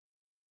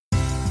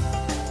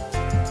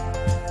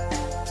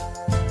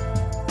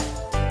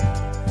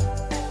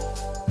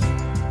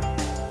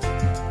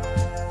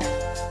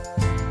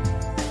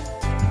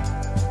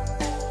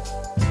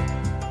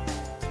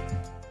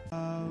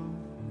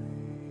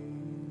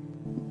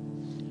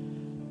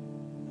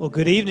Well,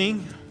 good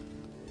evening.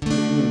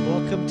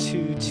 Welcome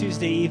to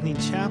Tuesday Evening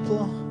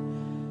Chapel.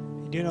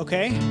 You doing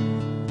okay?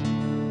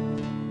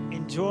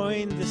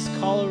 Enjoying this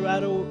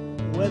Colorado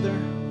weather?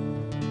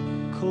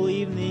 Cool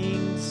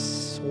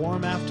evenings,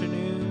 warm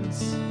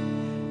afternoons,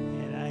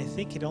 and I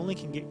think it only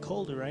can get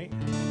colder, right?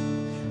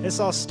 Let's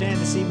all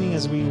stand this evening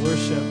as we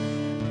worship.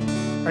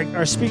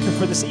 Our speaker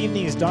for this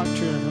evening is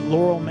Dr.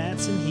 Laurel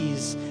Matson.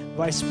 He's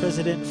Vice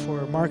President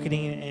for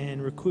Marketing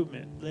and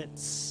Recruitment.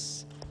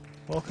 Let's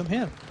welcome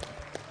him.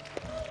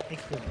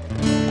 Thank you.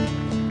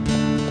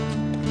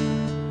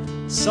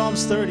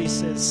 Psalms 30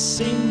 says,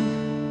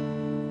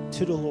 "Sing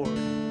to the Lord,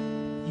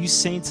 you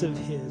saints of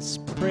his,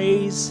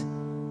 praise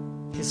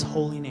his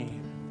holy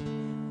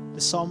name." The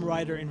psalm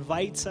writer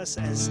invites us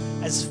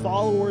as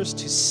followers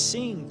to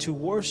sing, to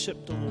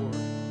worship the Lord,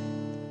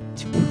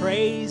 to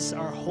praise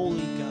our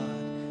holy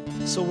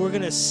God. So we're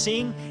going to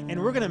sing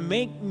and we're going to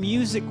make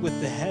music with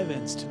the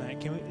heavens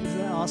tonight. Isn't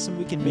that awesome?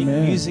 We can make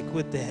music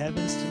with the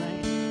heavens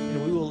tonight,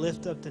 and we will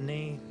lift up the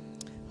name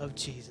of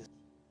Jesus.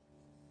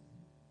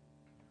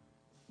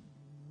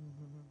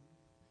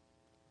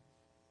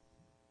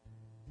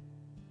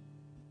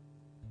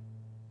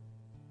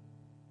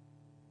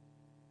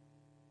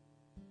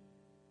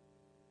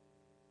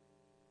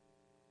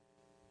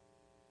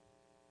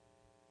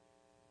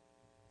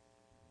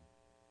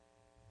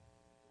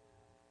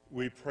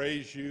 We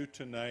praise you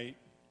tonight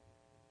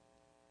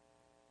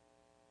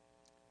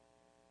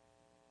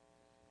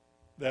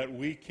that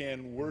we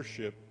can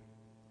worship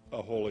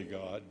a holy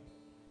God,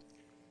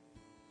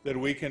 that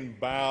we can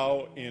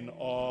bow in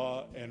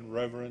awe and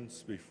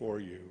reverence before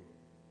you.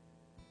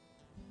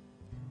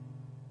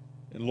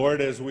 And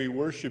Lord, as we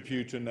worship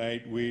you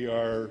tonight, we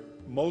are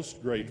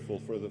most grateful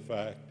for the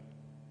fact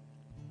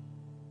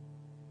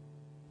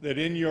that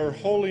in your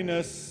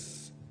holiness,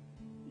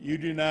 you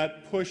do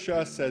not push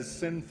us as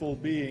sinful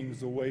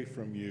beings away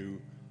from you,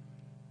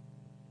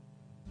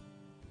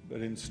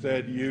 but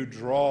instead you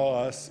draw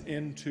us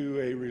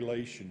into a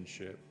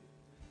relationship,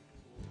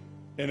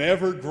 an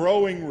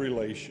ever-growing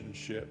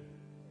relationship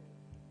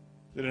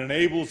that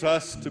enables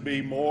us to be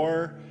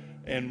more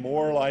and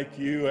more like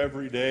you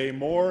every day,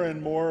 more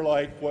and more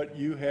like what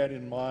you had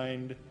in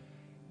mind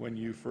when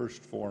you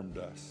first formed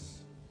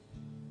us.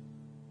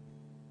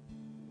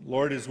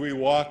 Lord, as we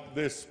walk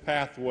this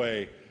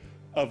pathway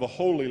of a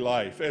holy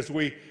life, as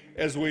we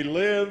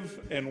live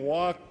and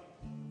walk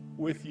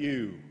with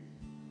you,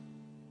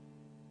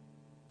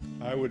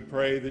 I would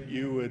pray that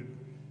you would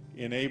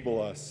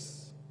enable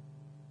us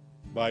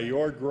by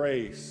your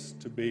grace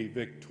to be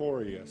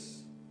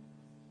victorious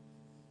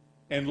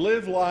and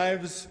live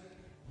lives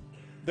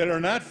that are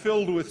not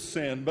filled with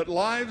sin, but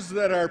lives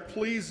that are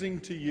pleasing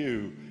to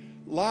you,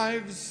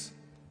 lives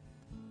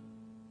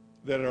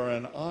that are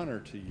an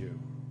honor to you.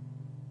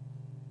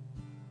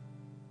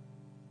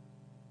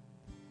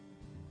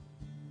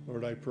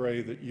 Lord, I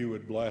pray that you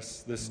would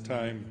bless this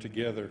time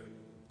together.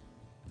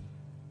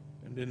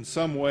 And in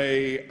some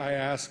way, I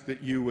ask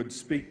that you would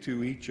speak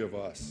to each of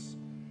us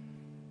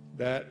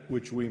that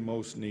which we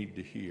most need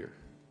to hear.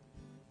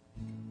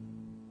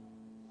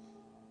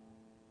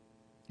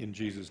 In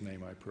Jesus'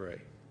 name I pray.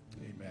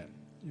 Amen.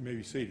 You may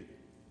be seated.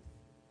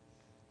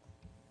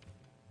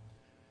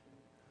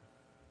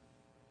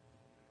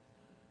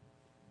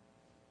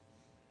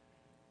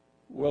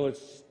 Well,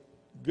 it's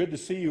good to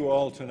see you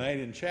all tonight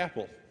in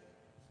chapel.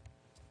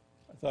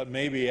 I thought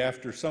maybe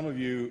after some of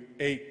you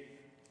ate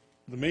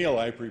the meal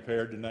I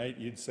prepared tonight,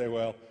 you'd say,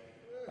 well,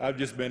 I've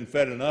just been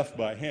fed enough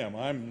by him.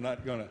 I'm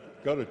not going to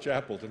go to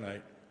chapel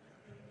tonight.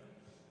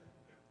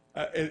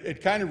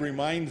 It kind of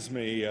reminds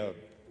me,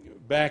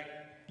 back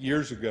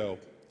years ago,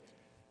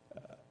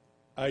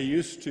 I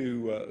used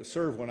to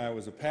serve when I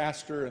was a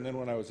pastor, and then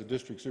when I was a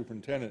district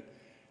superintendent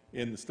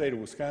in the state of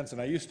Wisconsin.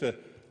 I used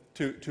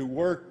to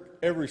work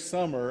every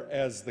summer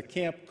as the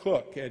camp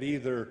cook at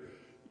either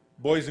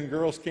Boys and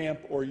Girls Camp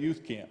or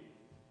youth camp.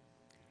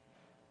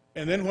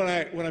 And then when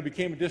I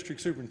became a district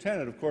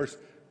superintendent, of course,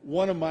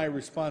 one of my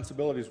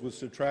responsibilities was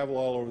to travel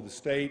all over the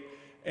state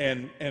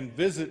and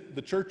visit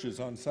the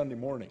churches on Sunday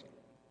morning.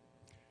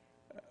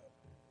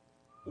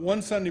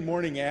 One Sunday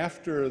morning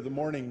after the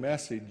morning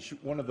message,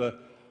 one of the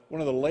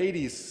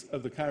ladies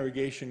of the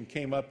congregation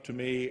came up to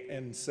me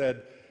and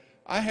said,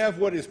 "I have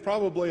what is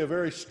probably a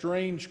very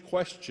strange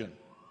question."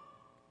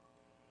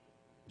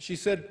 She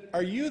said,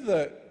 Are you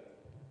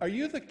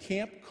the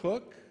camp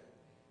cook?"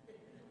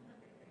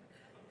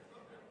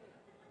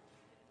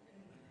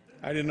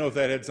 I didn't know if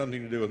that had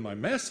something to do with my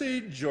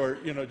message or,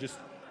 just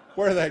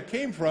where that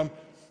came from.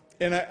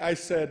 And I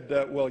said,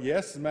 well,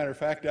 yes, as a matter of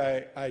fact,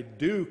 I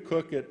do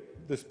cook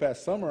this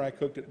past summer, I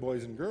cooked at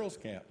Boys and Girls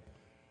Camp.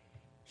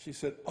 She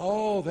said,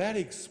 oh, that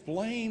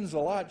explains a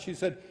lot. She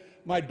said,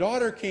 my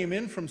daughter came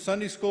in from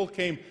Sunday school,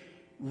 came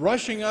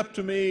rushing up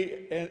to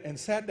me and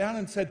sat down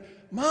and said,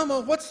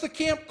 "Mama, what's the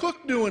camp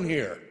cook doing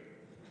here?"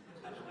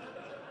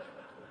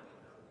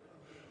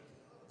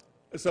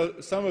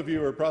 So some of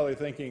you are probably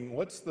thinking,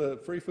 what's the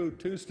Free Food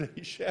Tuesday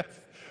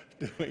chef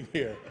doing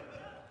here?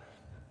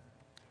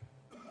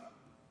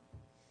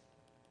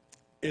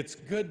 It's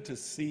good to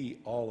see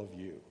all of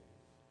you.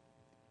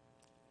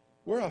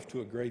 We're off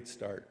to a great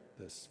start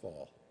this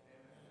fall.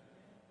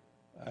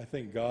 I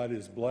think God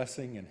is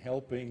blessing and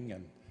helping,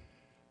 and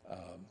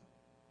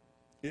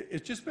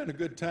it's just been a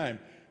good time.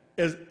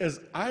 As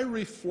I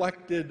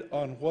reflected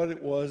on what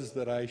it was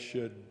that I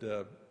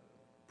should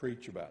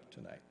preach about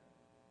tonight,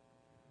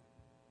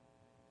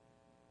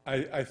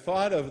 I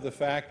thought of the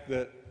fact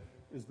that,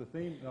 is the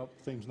theme? No,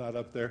 the theme's not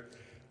up there.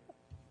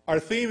 Our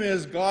theme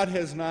is, God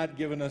has not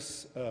given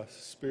us a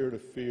spirit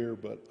of fear,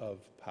 but of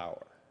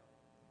power.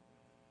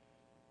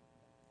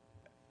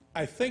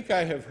 I think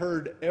I have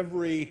heard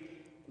every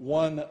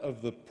one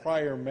of the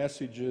prior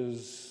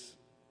messages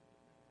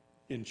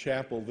in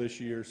chapel this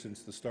year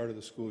since the start of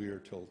the school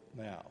year till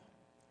now.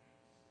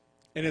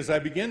 And as I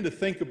begin to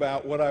think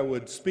about what I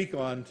would speak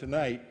on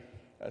tonight,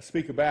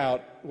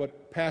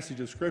 what passage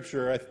of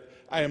Scripture,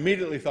 I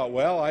immediately thought,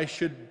 well, I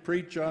should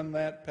preach on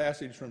that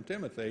passage from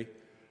Timothy.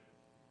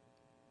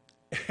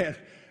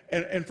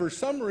 And for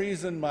some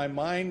reason, my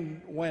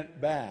mind went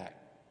back.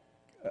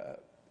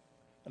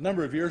 A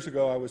number of years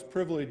ago, I was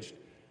privileged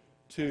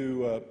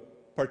to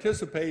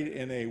participate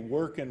in a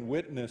work and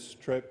witness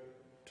trip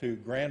to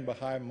Grand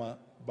Bahama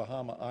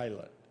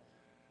Island.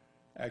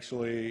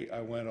 Actually,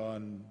 I went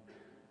on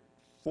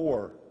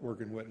 4 work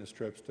and witness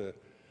trips to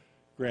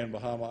Grand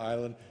Bahama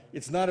Island.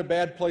 It's not a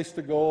bad place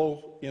to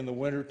go in the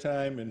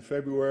wintertime in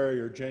February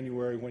or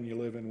January when you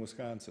live in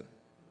Wisconsin.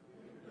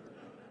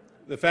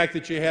 The fact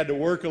that you had to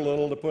work a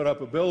little to put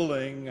up a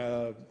building,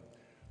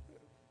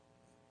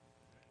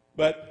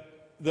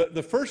 but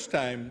the first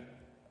time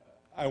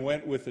I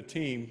went with the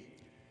team,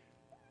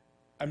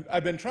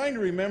 I've been trying to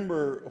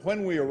remember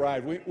when we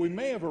arrived. We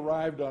may have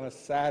arrived on a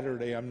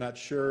Saturday, I'm not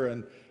sure,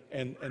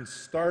 and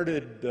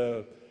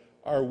started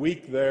our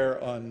week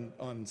there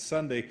on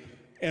Sunday.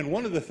 And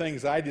one of the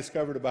things I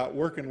discovered about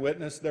work and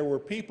witness, there were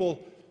people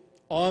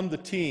on the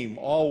team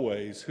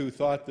always who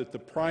thought that the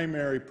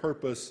primary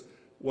purpose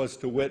was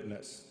to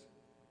witness.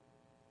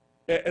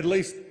 At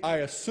least I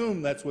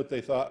assume that's what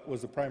they thought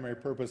was the primary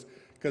purpose,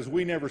 because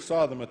we never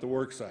saw them at the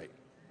work site.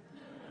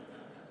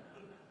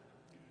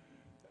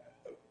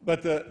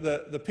 But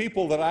the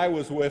people that I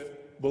was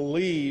with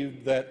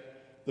believed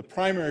that the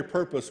primary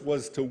purpose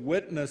was to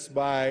witness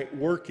by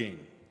working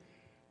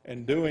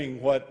and doing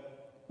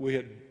what we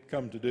had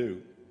come to do.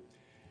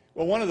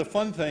 Well, one of the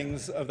fun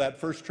things of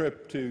that first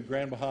trip to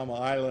Grand Bahama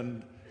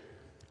Island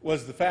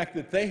was the fact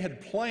that they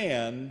had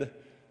planned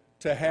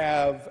to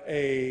have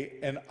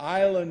an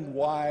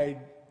island-wide,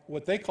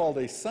 what they called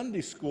a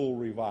Sunday school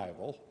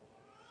revival,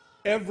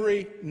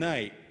 every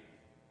night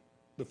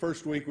the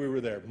first week we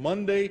were there,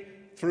 Monday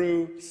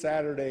through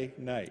Saturday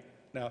night.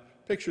 Now,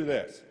 picture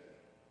this.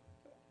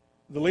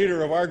 The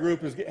leader of our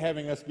group is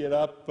having us get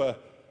up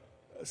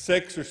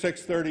 6 or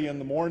 6:30 in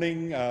the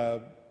morning,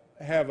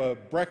 have a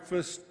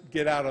breakfast,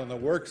 get out on the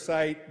work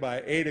site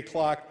by 8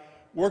 o'clock,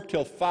 work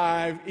till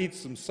 5, eat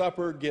some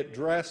supper, get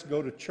dressed,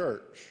 go to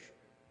church.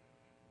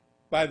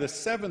 By the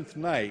 7th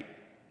night,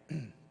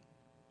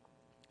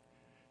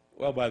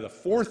 well, by the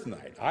 4th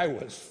night, I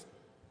was.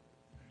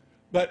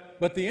 But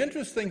the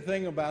interesting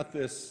thing about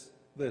this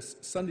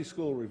Sunday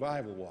school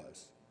revival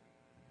was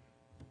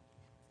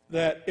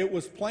that it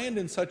was planned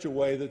in such a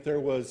way that there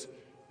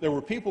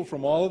were people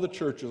from all of the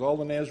churches, all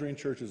the Nazarene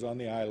churches on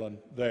the island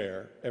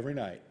there every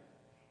night.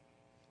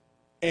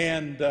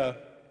 And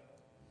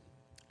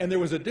there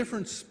was a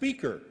different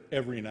speaker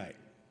every night.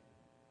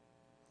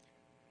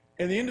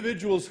 And the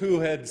individuals who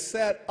had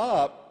set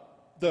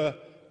up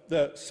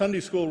the Sunday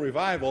school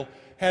revival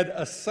had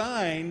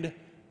assigned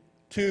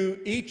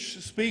to each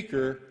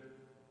speaker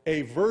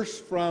a verse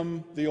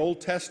from the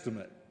Old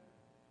Testament.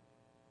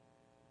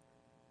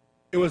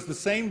 It was the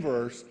same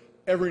verse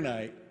every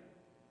night.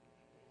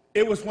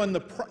 It was when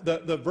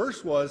the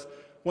verse was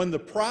when the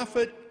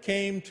prophet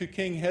came to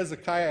King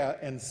Hezekiah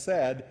and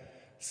said,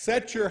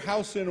 "Set your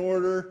house in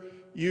order,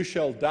 you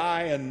shall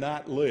die and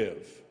not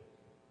live."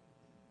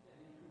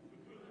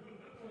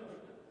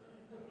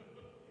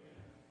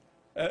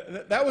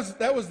 That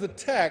was the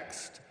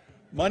text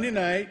Monday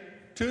night,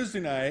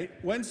 Tuesday night,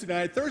 Wednesday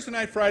night, Thursday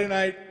night, Friday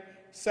night,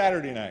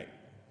 Saturday night.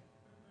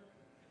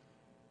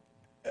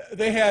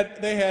 They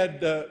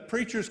had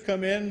preachers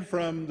come in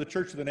from the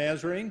Church of the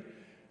Nazarene.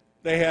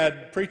 They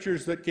had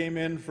preachers that came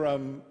in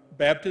from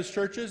Baptist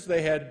churches.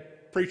 They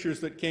had preachers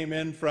that came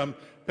in from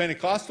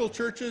Pentecostal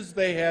churches.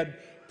 They had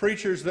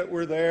preachers that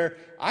were there.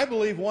 I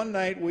believe one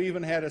night we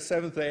even had a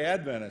Seventh-day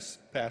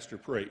Adventist pastor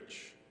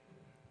preach.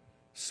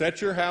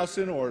 Set your house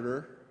in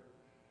order,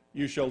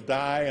 you shall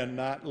die and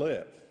not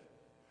live.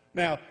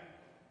 Now,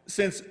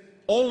 since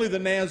only the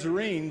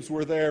Nazarenes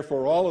were there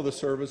for all of the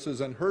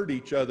services and heard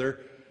each other,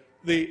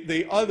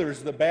 the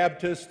others, the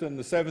Baptist and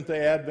the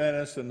Seventh-day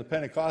Adventist and the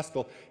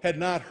Pentecostal, had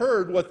not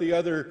heard what the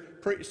other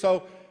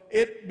so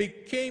it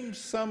became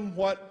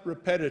somewhat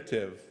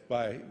repetitive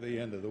by the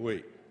end of the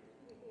week.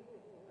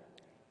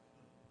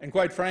 And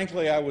quite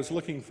frankly, I was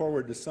looking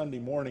forward to Sunday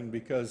morning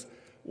because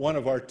one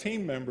of our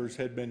team members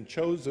had been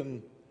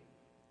chosen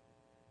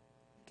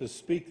to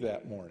speak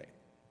that morning.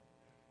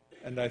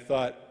 And I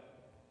thought,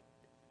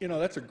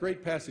 that's a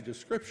great passage of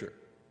Scripture.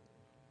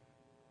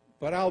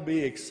 But I'll be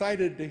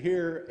excited to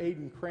hear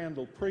Aidan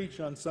Crandall preach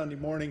on Sunday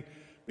morning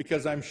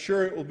because I'm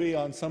sure it will be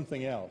on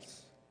something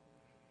else.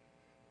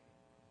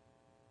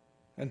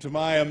 And to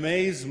my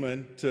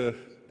amazement,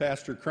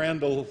 Pastor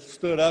Crandall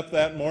stood up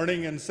that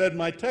morning and said,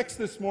 my text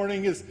this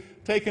morning is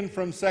taken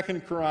from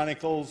 2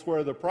 Chronicles,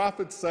 where the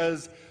prophet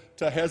says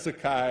to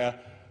Hezekiah,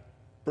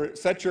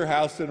 set your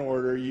house in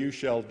order, you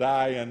shall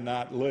die and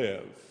not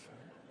live.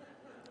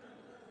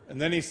 And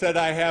then he said,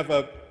 I have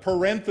a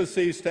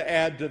parenthesis to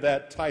add to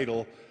that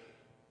title.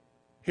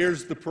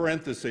 Here's the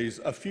parentheses,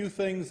 a few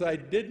things I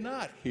did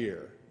not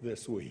hear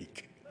this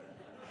week.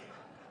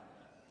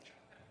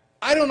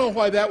 I don't know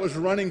why that was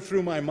running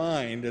through my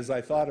mind as I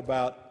thought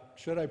about,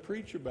 should I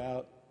preach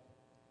about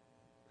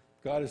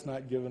God has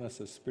not given us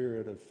a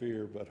spirit of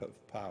fear but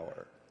of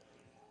power.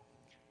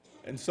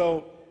 And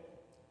so,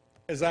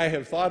 as I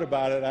have thought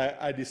about it,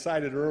 I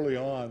decided early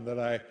on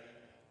that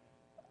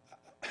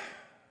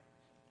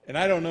and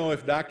I don't know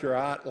if Dr.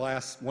 Ott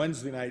last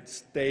Wednesday night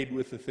stayed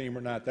with the theme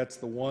or not. That's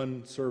the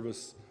one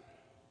service,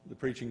 the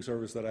preaching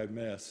service that I've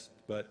missed.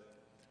 But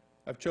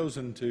I've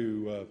chosen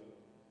to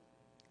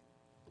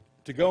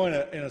go in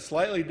a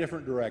slightly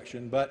different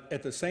direction. But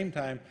at the same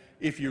time,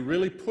 if you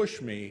really push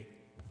me,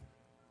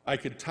 I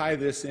could tie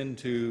this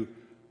into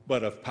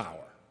but of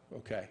power,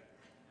 okay?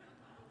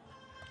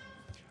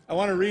 I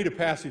want to read a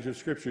passage of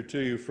Scripture to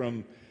you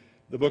from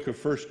the book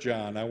of 1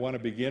 John. I want to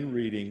begin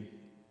reading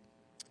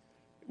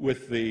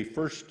with the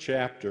first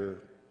chapter.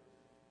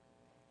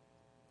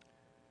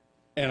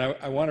 And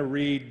I want to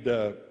read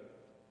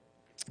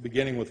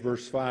beginning with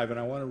verse 5, and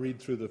I want to read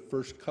through the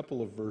first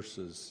couple of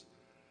verses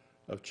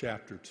of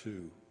chapter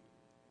 2.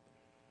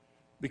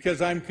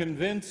 Because I'm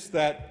convinced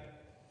that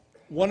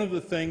one of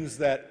the things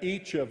that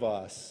each of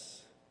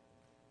us,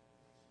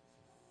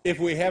 if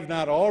we have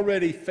not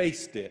already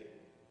faced it,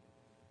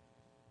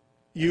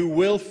 you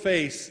will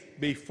face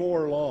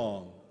before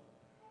long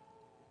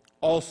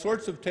all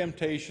sorts of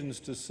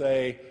temptations to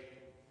say,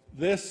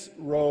 this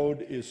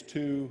road is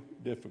too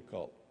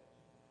difficult.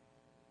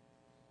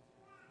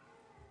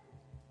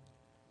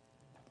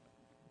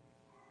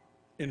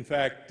 In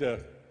fact,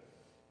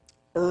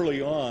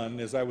 early on,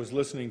 as I was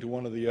listening to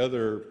one of the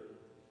other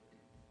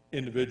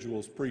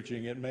individuals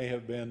preaching, it may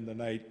have been the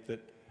night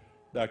that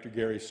Dr.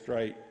 Gary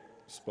Strite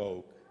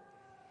spoke,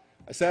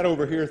 I sat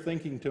over here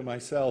thinking to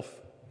myself,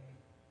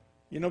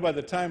 by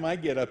the time I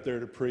get up there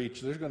to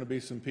preach, there's going to be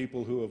some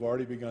people who have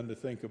already begun to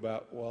think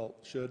about, well,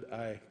 should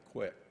I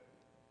quit?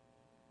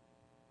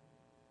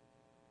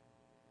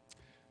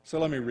 So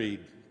let me read.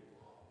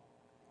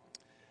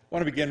 I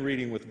want to begin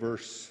reading with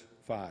verse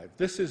 5.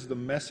 This is the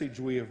message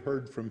we have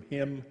heard from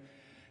him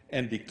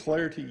and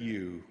declare to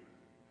you.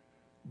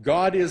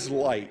 God is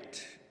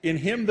light. In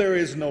him there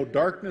is no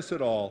darkness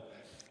at all.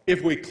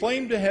 If we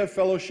claim to have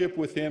fellowship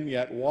with him,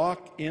 yet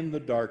walk in the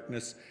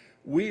darkness,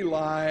 we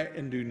lie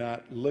and do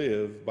not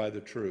live by the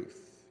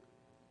truth.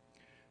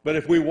 But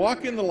if we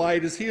walk in the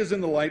light as he is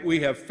in the light, we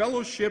have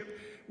fellowship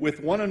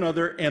with one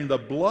another, and the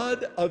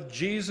blood of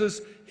Jesus,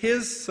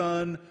 his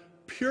Son,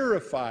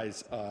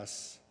 purifies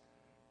us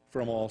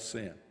from all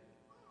sin.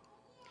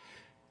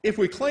 If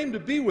we claim to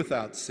be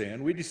without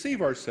sin, we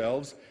deceive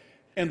ourselves,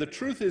 and the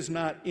truth is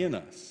not in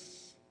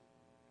us.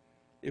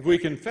 If we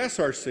confess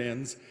our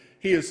sins,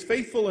 he is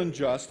faithful and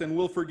just and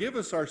will forgive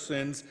us our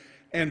sins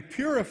and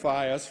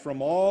purify us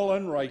from all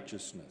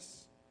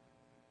unrighteousness.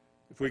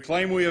 If we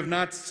claim we have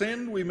not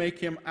sinned, we make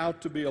him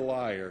out to be a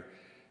liar,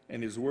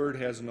 and his word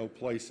has no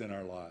place in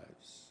our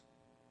lives.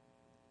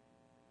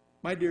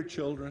 My dear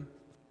children,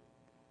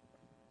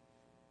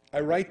 I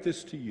write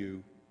this to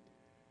you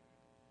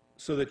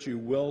so that you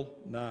will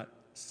not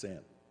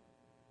sin.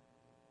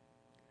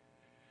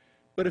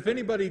 But if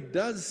anybody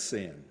does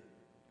sin,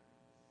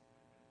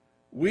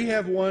 we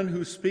have one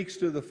who speaks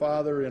to the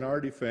Father in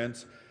our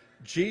defense,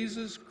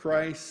 Jesus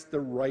Christ, the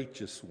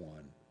righteous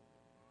one.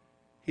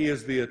 He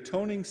is the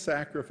atoning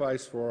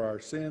sacrifice for our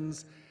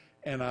sins,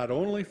 and not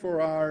only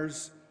for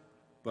ours,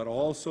 but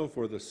also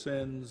for the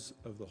sins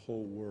of the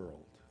whole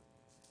world.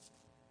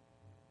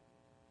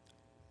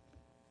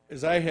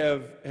 As I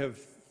have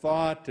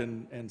thought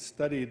and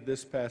studied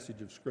this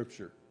passage of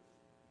Scripture,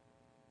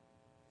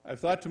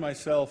 I've thought to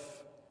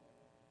myself,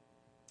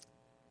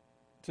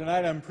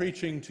 tonight I'm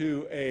preaching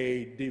to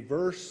a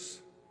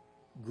diverse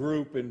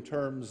group in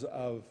terms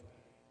of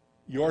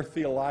your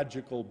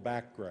theological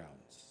backgrounds.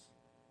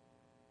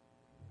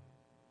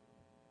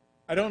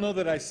 I don't know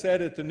that I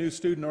said at the new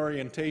student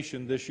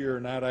orientation this year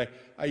or not. I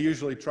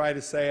usually try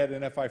to say it,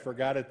 and if I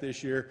forgot it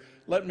this year,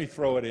 let me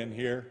throw it in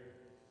here.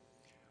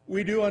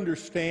 We do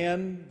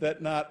understand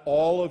that not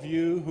all of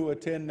you who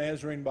attend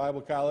Nazarene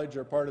Bible College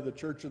are part of the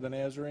Church of the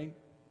Nazarene.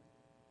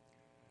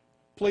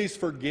 Please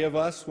forgive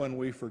us when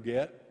we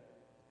forget,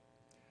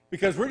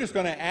 because we're just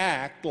going to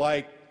act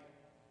like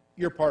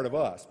you're part of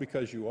us,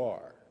 because you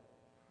are.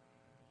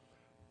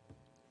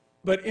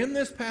 But in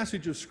this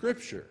passage of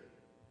Scripture,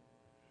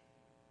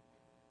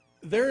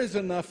 there is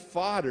enough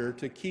fodder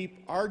to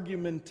keep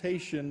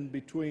argumentation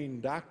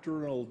between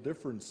doctrinal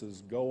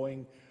differences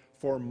going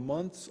for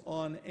months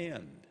on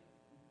end.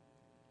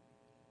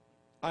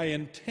 I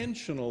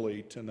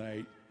intentionally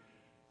tonight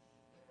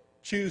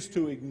choose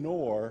to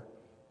ignore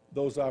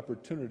those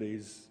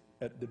opportunities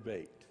at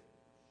debate.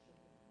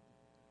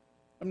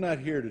 I'm not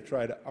here to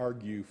try to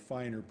argue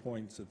finer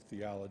points of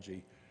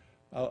theology.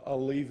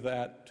 I'll leave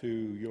that to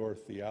your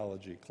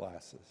theology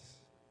classes.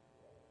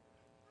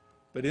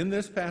 But in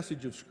this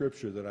passage of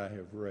Scripture that I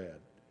have read,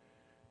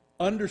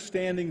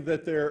 understanding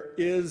that there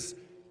is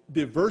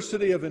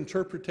diversity of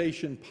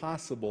interpretation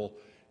possible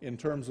in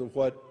terms of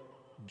what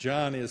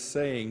John is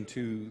saying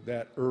to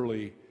that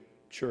early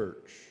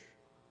church.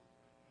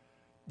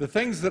 The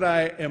things that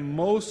I am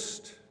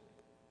most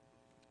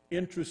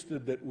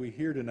interested that we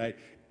hear tonight,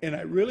 and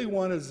I really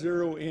want to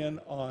zero in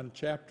on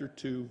chapter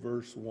 2,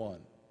 verse 1.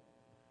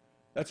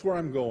 That's where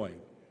I'm going.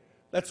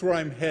 That's where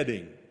I'm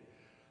heading.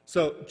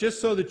 So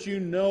just so that you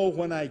know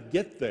when I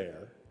get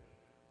there,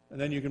 and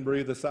then you can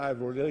breathe a sigh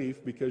of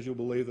relief because you'll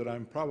believe that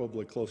I'm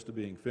probably close to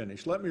being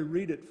finished. Let me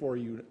read it for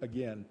you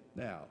again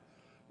now.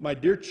 My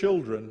dear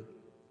children,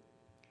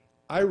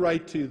 I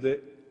write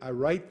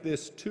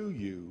this to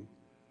you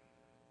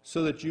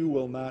so that you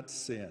will not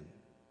sin.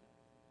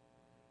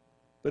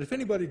 But if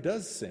anybody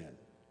does sin,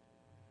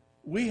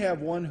 we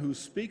have one who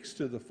speaks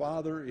to the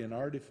Father in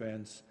our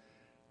defense,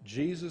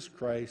 Jesus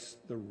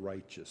Christ, the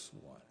righteous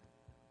one.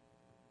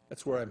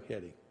 That's where I'm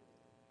heading.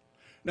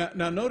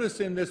 Now notice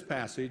in this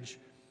passage,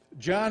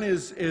 John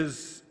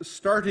is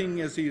starting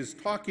as he is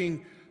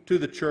talking to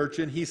the church,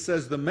 and he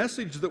says, the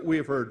message that we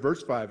have heard,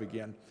 verse 5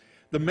 again,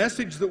 the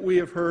message that we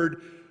have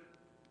heard,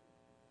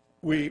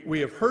 we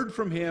have heard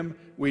from him,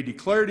 we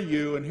declare to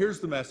you, and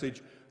here's the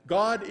message,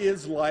 God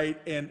is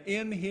light, and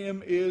in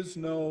him is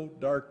no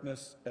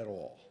darkness at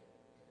all.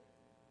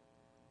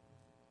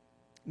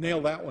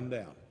 Nail that one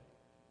down.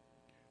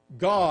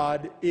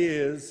 God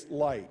is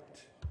light.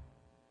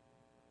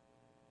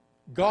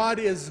 God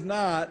is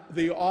not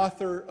the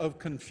author of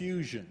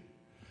confusion.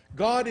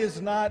 God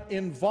is not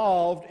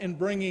involved in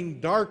bringing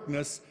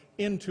darkness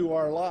into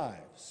our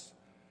lives.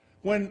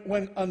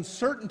 When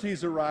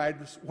uncertainties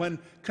arise, when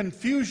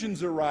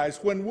confusions arise,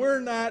 when we're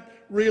not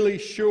really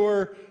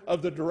sure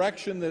of the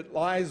direction that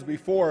lies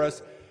before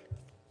us,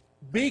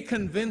 be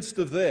convinced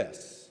of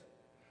this.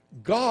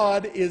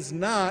 God is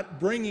not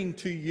bringing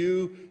to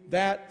you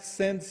that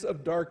sense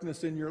of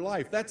darkness in your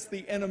life. That's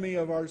the enemy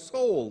of our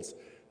souls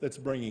that's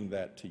bringing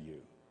that to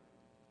you.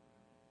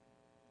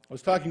 I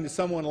was talking to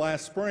someone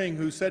last spring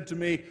who said to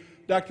me,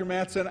 Dr.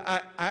 Matson,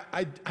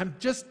 I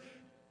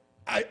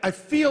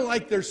feel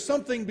like there's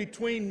something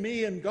between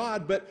me and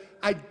God, but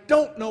I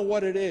don't know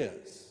what it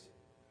is.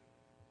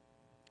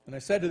 And I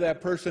said to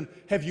that person,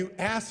 have you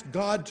asked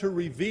God to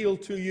reveal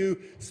to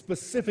you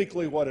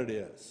specifically what it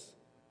is?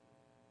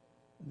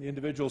 And the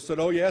individual said,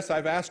 oh yes,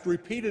 I've asked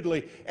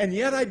repeatedly, and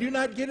yet I do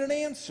not get an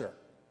answer.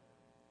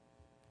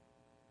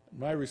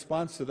 My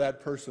response to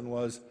that person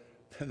was,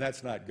 then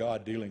that's not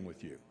God dealing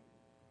with you.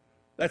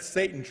 That's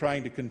Satan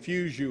trying to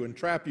confuse you and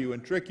trap you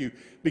and trick you.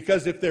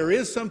 Because if there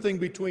is something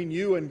between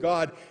you and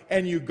God,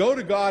 and you go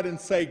to God and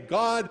say,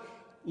 God,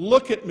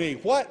 look at me.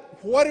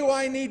 What do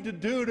I need to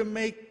do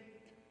to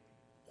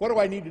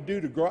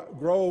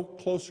grow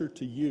closer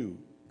to you?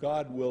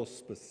 God will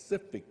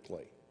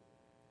specifically,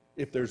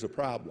 if there's a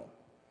problem.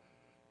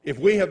 If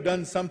we have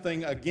done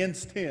something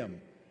against him,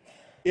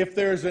 if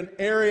there's an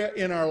area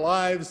in our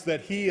lives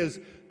that he is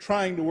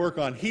trying to work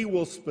on, he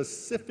will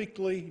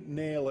specifically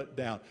nail it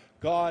down.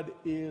 God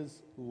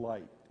is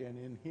light, and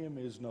in him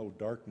is no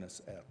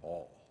darkness at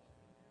all.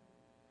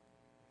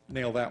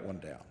 Nail that one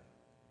down.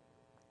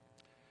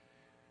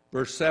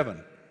 Verse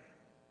 7.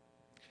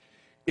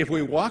 If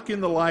we walk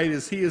in the light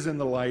as he is in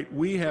the light,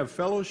 we have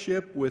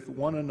fellowship with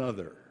one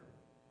another.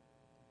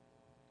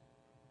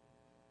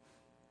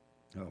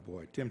 Oh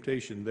boy,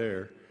 temptation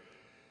there.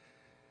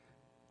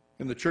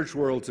 In the church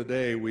world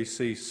today, we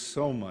see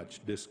so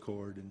much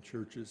discord in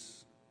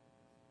churches.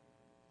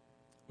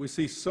 We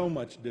see so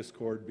much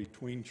discord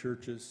between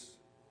churches.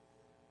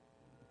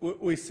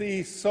 We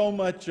see so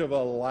much of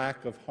a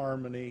lack of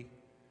harmony.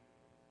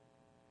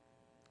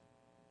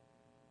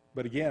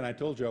 But again, I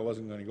told you I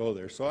wasn't going to go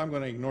there, so I'm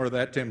going to ignore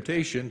that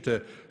temptation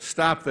to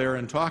stop there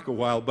and talk a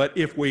while. But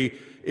if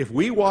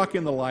we walk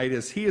in the light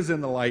as he is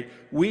in the light,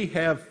 we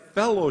have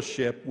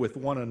fellowship with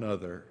one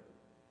another.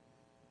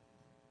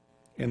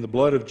 And the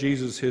blood of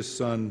Jesus, his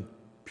Son,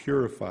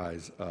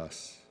 purifies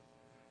us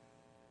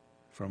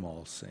from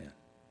all sin.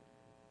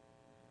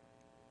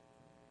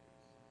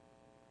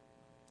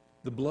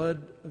 The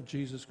blood of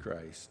Jesus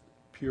Christ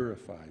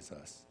purifies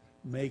us,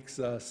 makes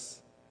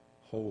us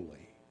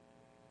holy.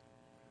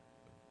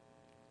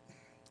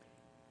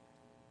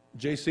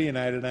 JC and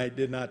I tonight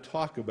did not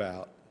talk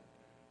about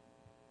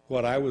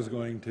what I was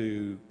going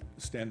to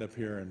stand up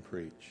here and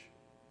preach.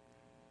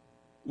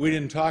 We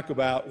didn't talk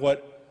about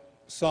what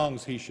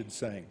songs he should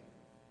sing.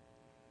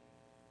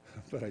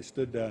 But I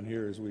stood down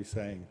here as we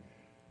sang,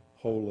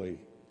 Holy,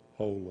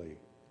 Holy,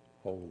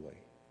 Holy.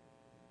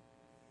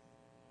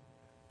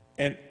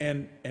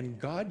 And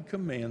God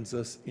commands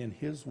us in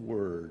his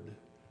word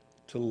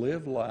to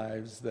live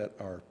lives that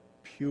are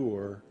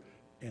pure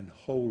and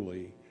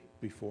holy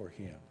before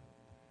him.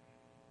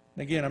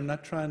 And again, I'm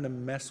not trying to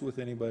mess with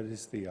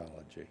anybody's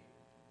theology.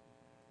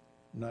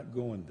 I'm not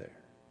going there.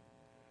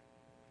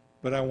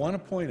 But I want to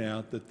point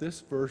out that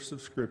this verse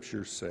of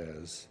Scripture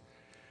says,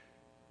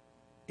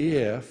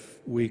 if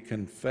we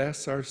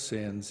confess our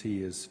sins,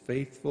 he is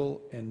faithful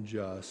and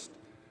just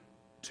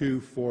to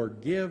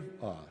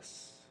forgive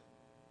us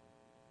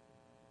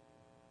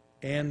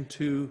and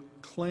to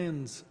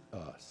cleanse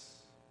us.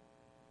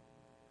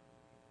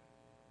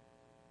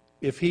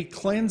 If he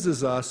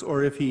cleanses us,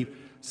 or if he,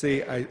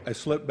 see, I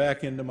slipped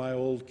back into my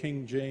old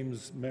King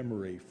James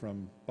memory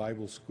from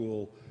Bible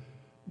school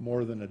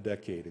more than a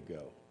decade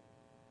ago.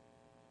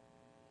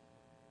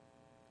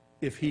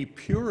 If he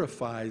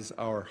purifies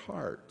our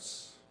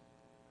hearts,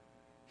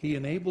 he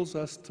enables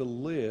us to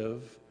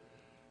live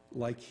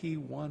like he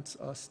wants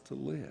us to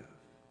live.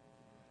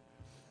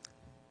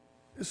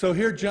 So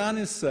here John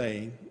is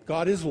saying,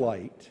 God is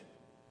light.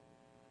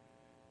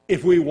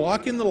 If we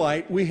walk in the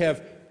light, we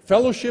have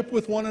fellowship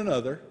with one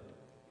another,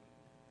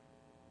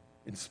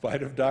 in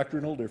spite of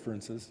doctrinal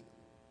differences.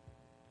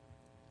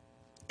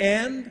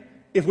 And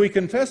if we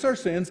confess our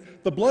sins,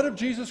 the blood of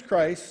Jesus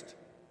Christ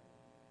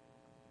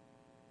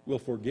will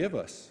forgive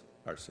us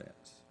our sins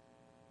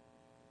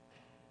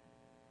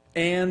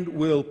and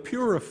will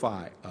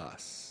purify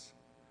us.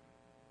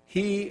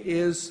 He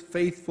is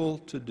faithful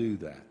to do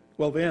that.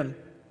 Well then,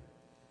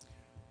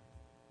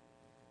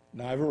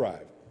 now I've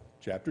arrived.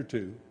 Chapter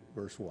 2,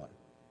 verse 1.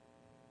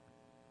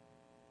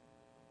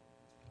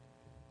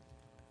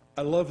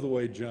 I love the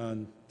way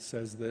John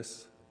says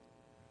this.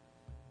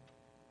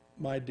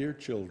 My dear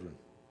children.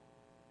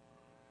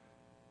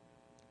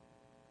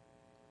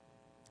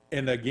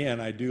 And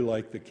again, I do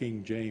like the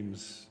King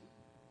James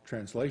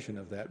translation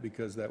of that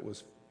because that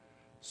was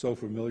so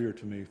familiar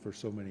to me for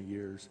so many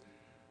years.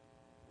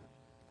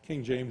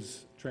 King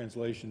James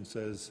translation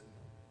says,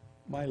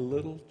 my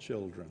little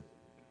children.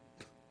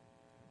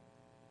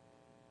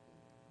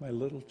 My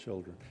little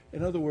children.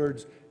 In other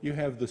words, you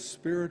have the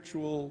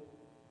spiritual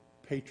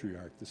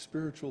patriarch, the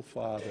spiritual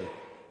father,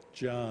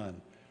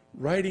 John,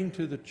 writing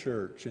to the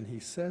church, and he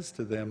says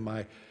to them,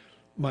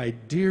 my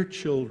dear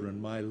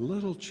children, my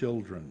little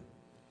children,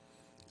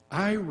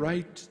 I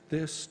write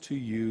this to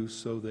you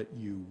so that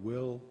you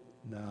will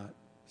not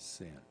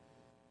sin.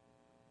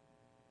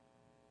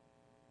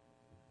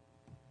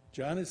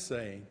 John is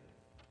saying,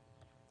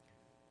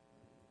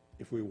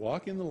 if we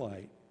walk in the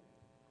light,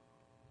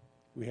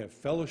 we have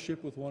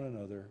fellowship with one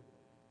another,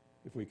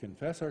 if we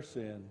confess our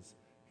sins,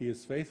 he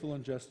is faithful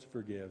and just to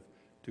forgive,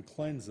 to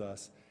cleanse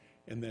us.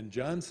 And then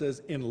John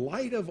says, in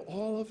light of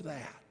all of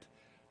that,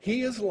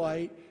 he is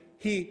light,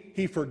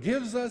 he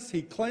forgives us,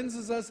 he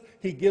cleanses us,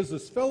 he gives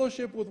us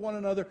fellowship with one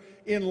another.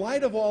 In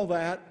light of all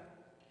that,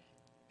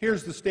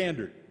 here's the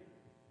standard.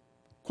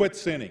 Quit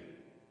sinning.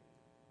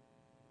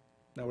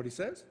 Now what he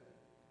says?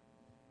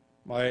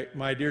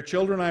 My dear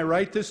children, I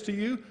write this to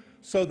you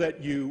so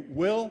that you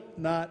will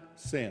not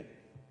sin.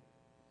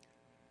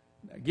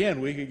 Again,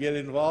 we could get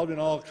involved in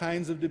all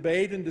kinds of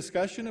debate and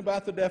discussion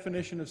about the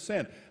definition of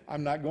sin.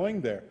 I'm not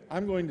going there.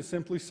 I'm going to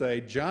simply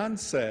say, John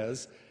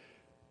says,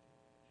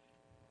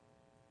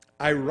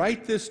 I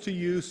write this to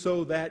you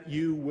so that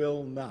you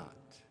will not.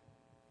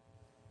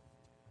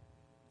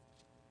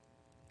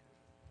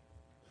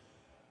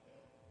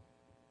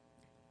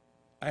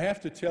 I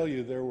have to tell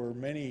you, there were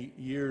many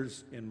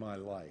years in my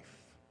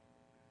life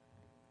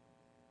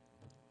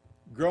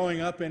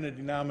growing up in a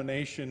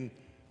denomination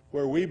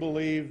where we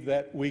believed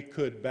that we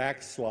could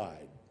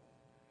backslide.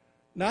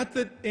 Not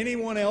that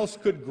anyone else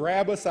could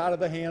grab us out of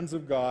the hands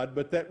of God,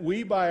 but that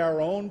we, by our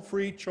own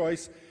free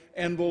choice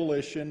and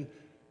volition,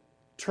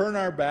 turn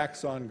our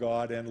backs on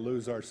God and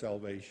lose our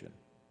salvation.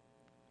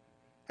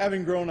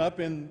 Having grown up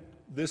in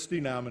this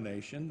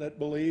denomination that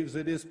believes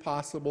it is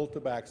possible to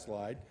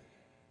backslide,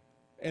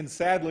 and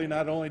sadly,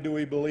 not only do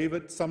we believe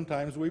it,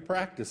 sometimes we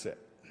practice it.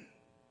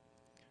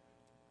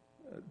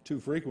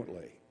 Too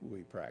frequently,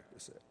 we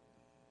practice it.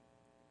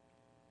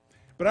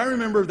 But I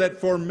remember that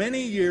for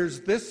many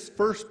years, this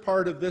first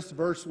part of this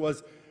verse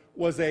was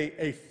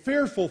a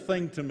fearful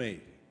thing to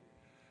me.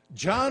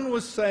 John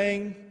was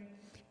saying,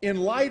 in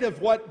light of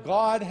what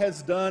God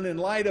has done, in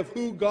light of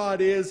who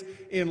God is,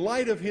 in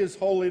light of his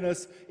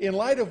holiness, in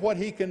light of what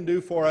he can do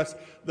for us,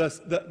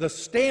 the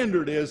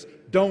standard is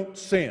don't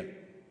sin.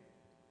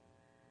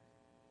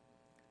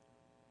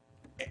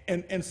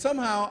 And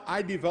somehow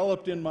I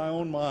developed in my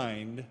own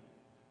mind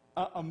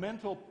a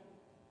mental,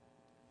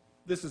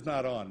 this is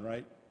not on,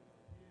 right?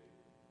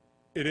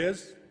 It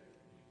is?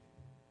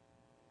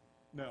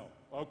 No.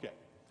 Okay.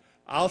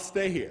 I'll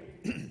stay here.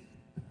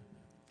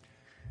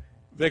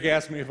 Vic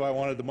asked me if I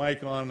wanted the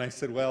mic on, and I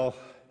said, well,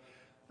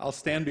 I'll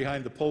stand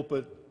behind the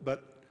pulpit,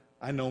 but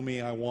I know me,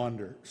 I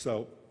wander.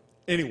 So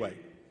anyway,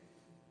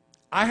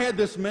 I had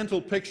this mental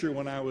picture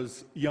when I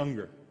was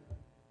younger.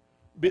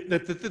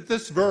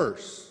 This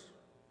verse,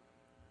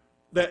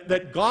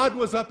 that God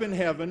was up in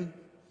heaven,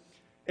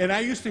 and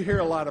I used to hear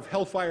a lot of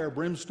hellfire,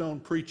 brimstone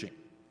preaching.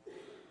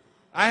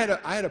 I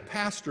had a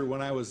pastor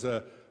when I was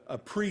a a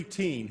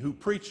preteen who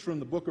preached from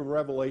the book of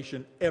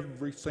Revelation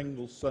every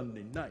single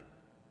Sunday night.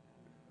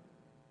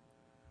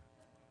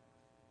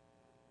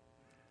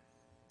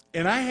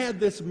 And I had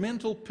this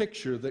mental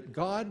picture that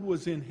God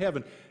was in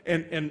heaven.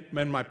 And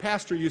my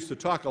pastor used to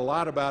talk a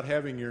lot about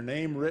having your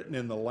name written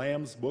in the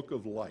Lamb's book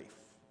of life.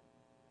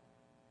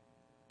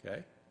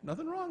 Okay?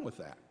 Nothing wrong with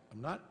that.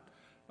 I'm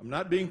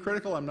not being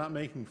critical. I'm not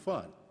making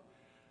fun.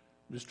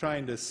 I'm just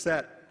trying to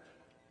set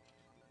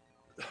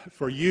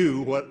for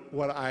you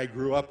what I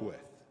grew up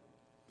with.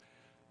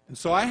 And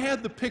so I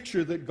had the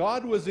picture that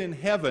God was in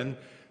heaven,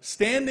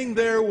 standing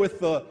there with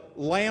the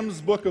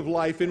Lamb's book of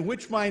life, in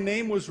which my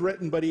name was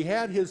written, but he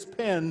had his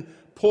pen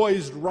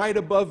poised right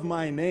above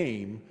my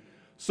name,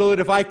 so that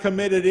if I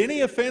committed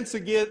any offense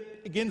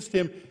against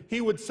him, he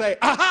would say,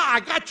 "Aha, I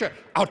got you,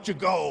 out you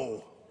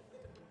go."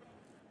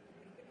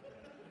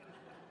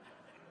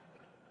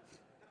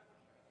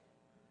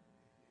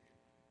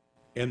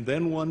 And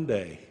then one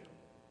day,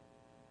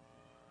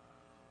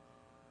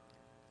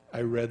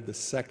 I read the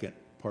second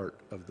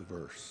part of the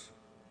verse.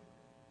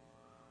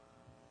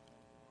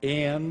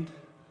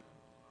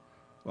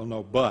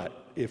 But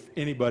if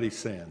anybody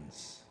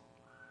sins,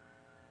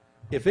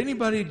 if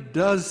anybody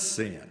does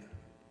sin,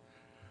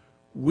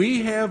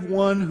 we have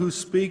one who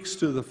speaks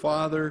to the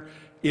Father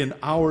in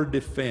our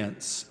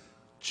defense,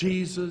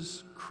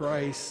 Jesus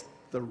Christ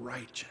the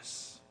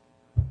righteous.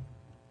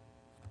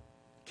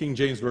 King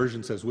James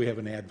Version says we have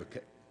an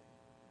advocate.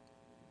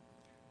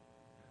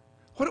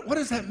 What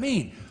does that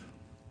mean?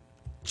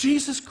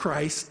 Jesus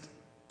Christ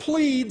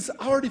pleads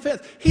our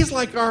defense. He's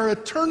like our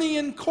attorney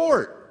in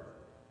court.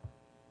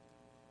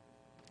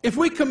 If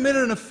we commit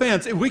an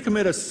offense, if we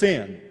commit a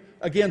sin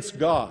against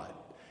God,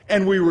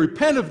 and we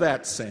repent of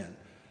that sin,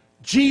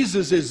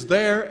 Jesus is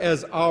there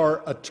as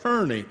our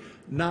attorney,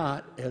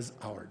 not as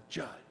our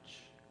judge.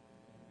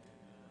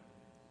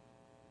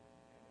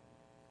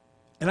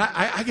 And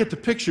I get the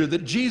picture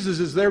that Jesus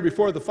is there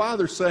before the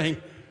Father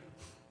saying,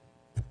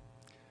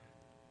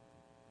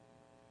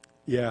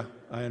 "Yeah,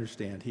 I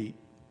understand. He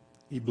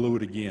blew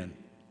it again.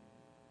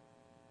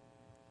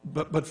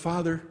 But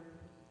Father,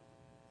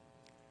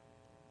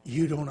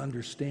 you don't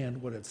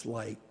understand what it's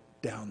like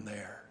down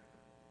there.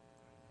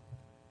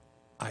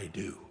 I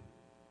do."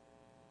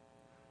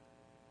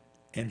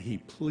 And he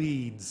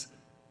pleads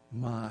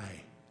my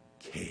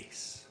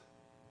case.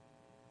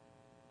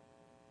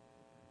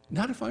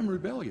 Not if I'm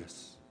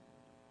rebellious.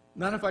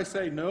 Not if I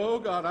say, "No,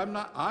 God,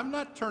 I'm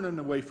not turning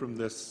away from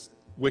this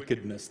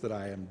wickedness that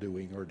I am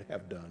doing or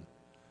have done."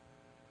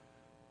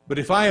 But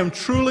if I am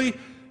truly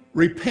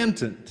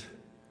repentant,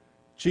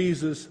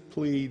 Jesus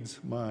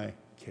pleads my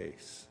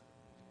case.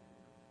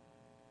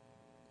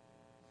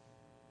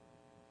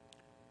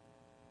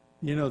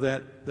 You know,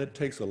 that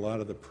takes a lot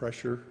of the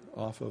pressure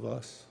off of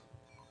us.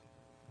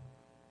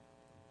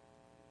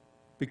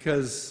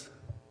 Because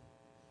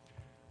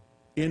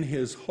in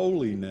his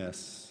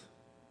holiness,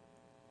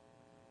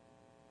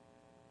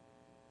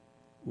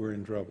 we're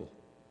in trouble.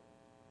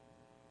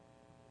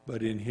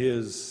 But in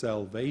his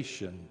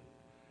salvation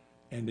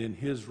and in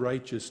his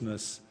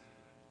righteousness,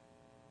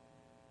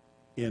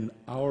 in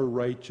our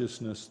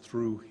righteousness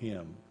through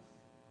him,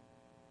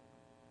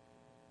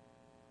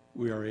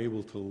 we are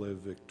able to live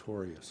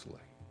victoriously.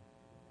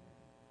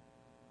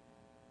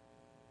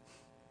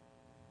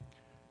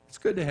 It's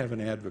good to have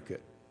an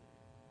advocate.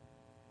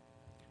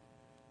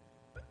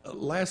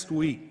 Last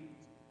week,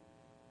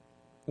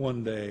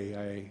 one day,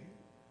 I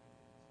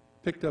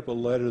picked up a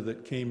letter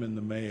that came in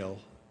the mail.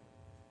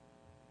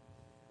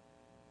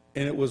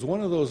 And it was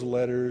one of those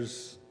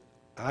letters,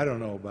 I don't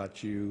know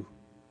about you,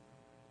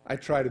 I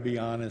try to be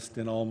honest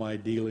in all my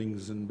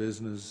dealings in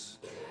business.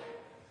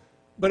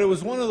 But it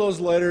was one of those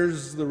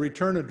letters, the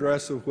return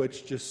address of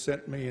which just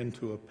sent me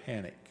into a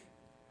panic.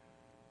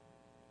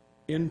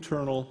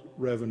 Internal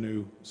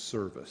Revenue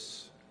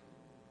Service.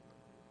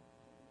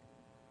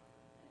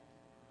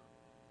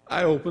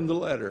 I opened the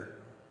letter.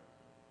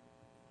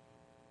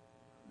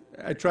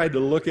 I tried to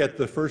look at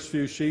the first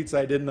few sheets.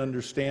 I didn't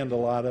understand a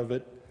lot of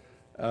it.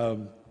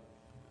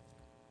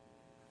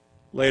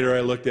 Later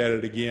I looked at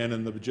it again,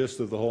 and the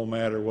gist of the whole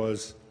matter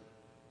was,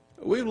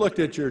 "We've looked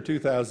at your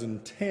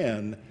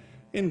 2010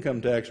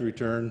 income tax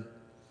return.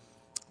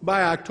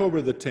 By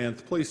October the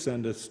 10th, please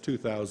send us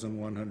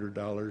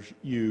 $2,100.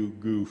 You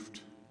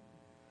goofed."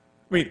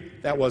 I mean,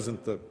 that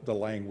wasn't the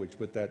language,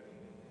 but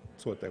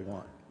that's what they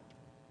want.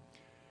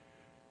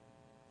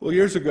 Well,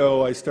 years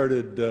ago, I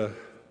started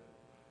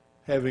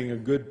having a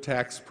good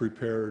tax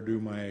preparer do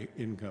my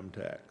income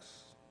tax.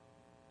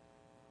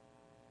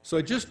 So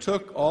I just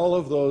took all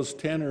of those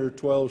 10 or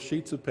 12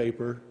 sheets of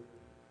paper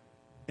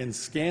and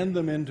scanned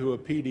them into a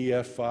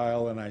PDF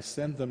file, and I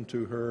sent them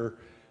to her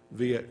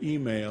via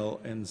email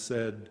and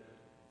said,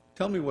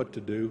 "Tell me what to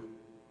do."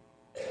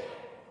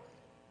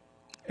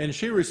 And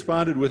she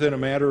responded within a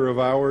matter of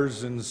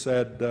hours and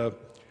said,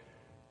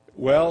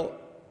 "Well,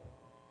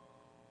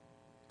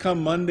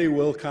 come Monday,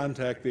 we'll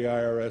contact the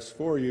IRS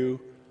for you.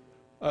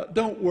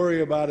 Don't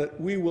worry about it.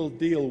 We will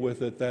deal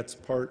with it. That's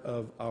part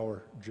of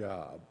our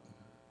job."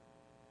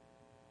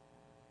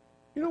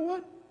 You know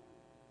what?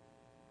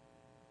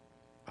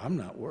 I'm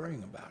not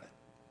worrying about it.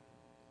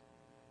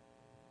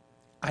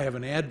 I have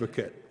an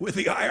advocate with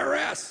the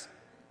IRS.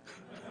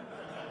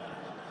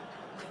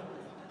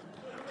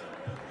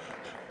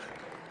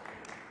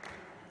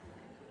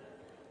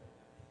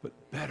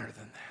 But better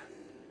than that,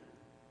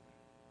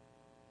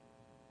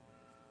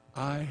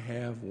 I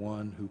have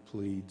one who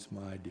pleads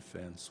my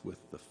defense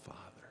with the Father.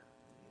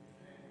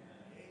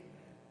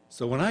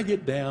 So when I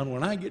get down,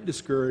 when I get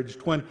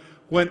discouraged,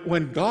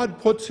 when God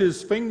puts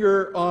his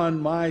finger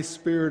on my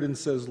spirit and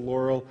says,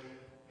 Laurel,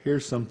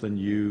 here's something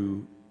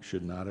you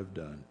should not have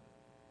done,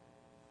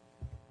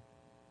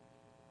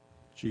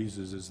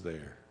 Jesus is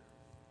there.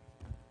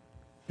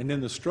 And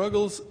in the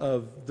struggles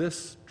of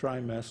this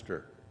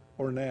trimester,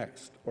 or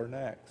next,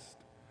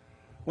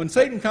 when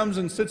Satan comes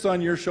and sits on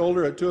your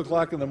shoulder at 2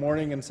 o'clock in the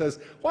morning and says,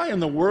 why in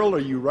the world are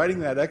you writing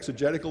that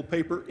exegetical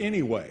paper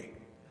anyway?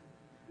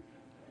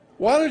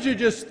 Why don't you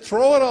just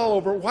throw it all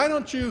over? Why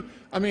don't you,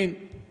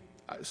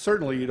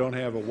 certainly you don't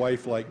have a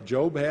wife like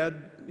Job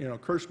had,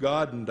 curse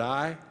God and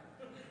die.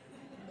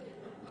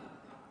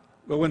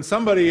 But when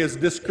somebody is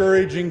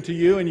discouraging to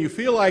you and you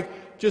feel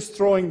like just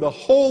throwing the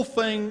whole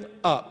thing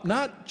up,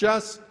 not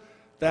just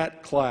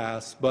that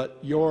class, but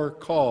your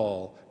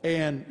call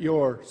and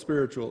your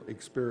spiritual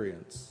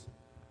experience,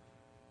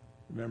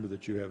 remember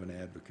that you have an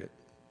advocate,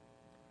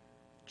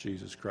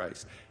 Jesus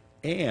Christ.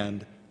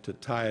 And to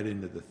tie it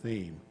into the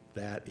theme,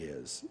 that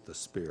is the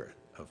Spirit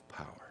of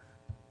power.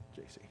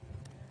 JC.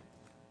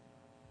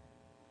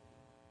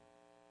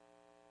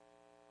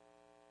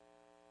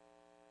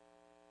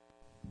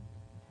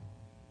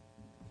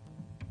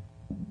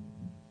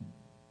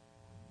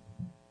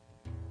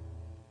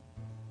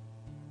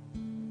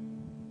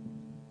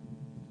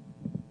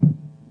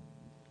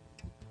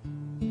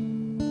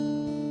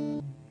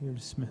 You're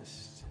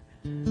dismissed.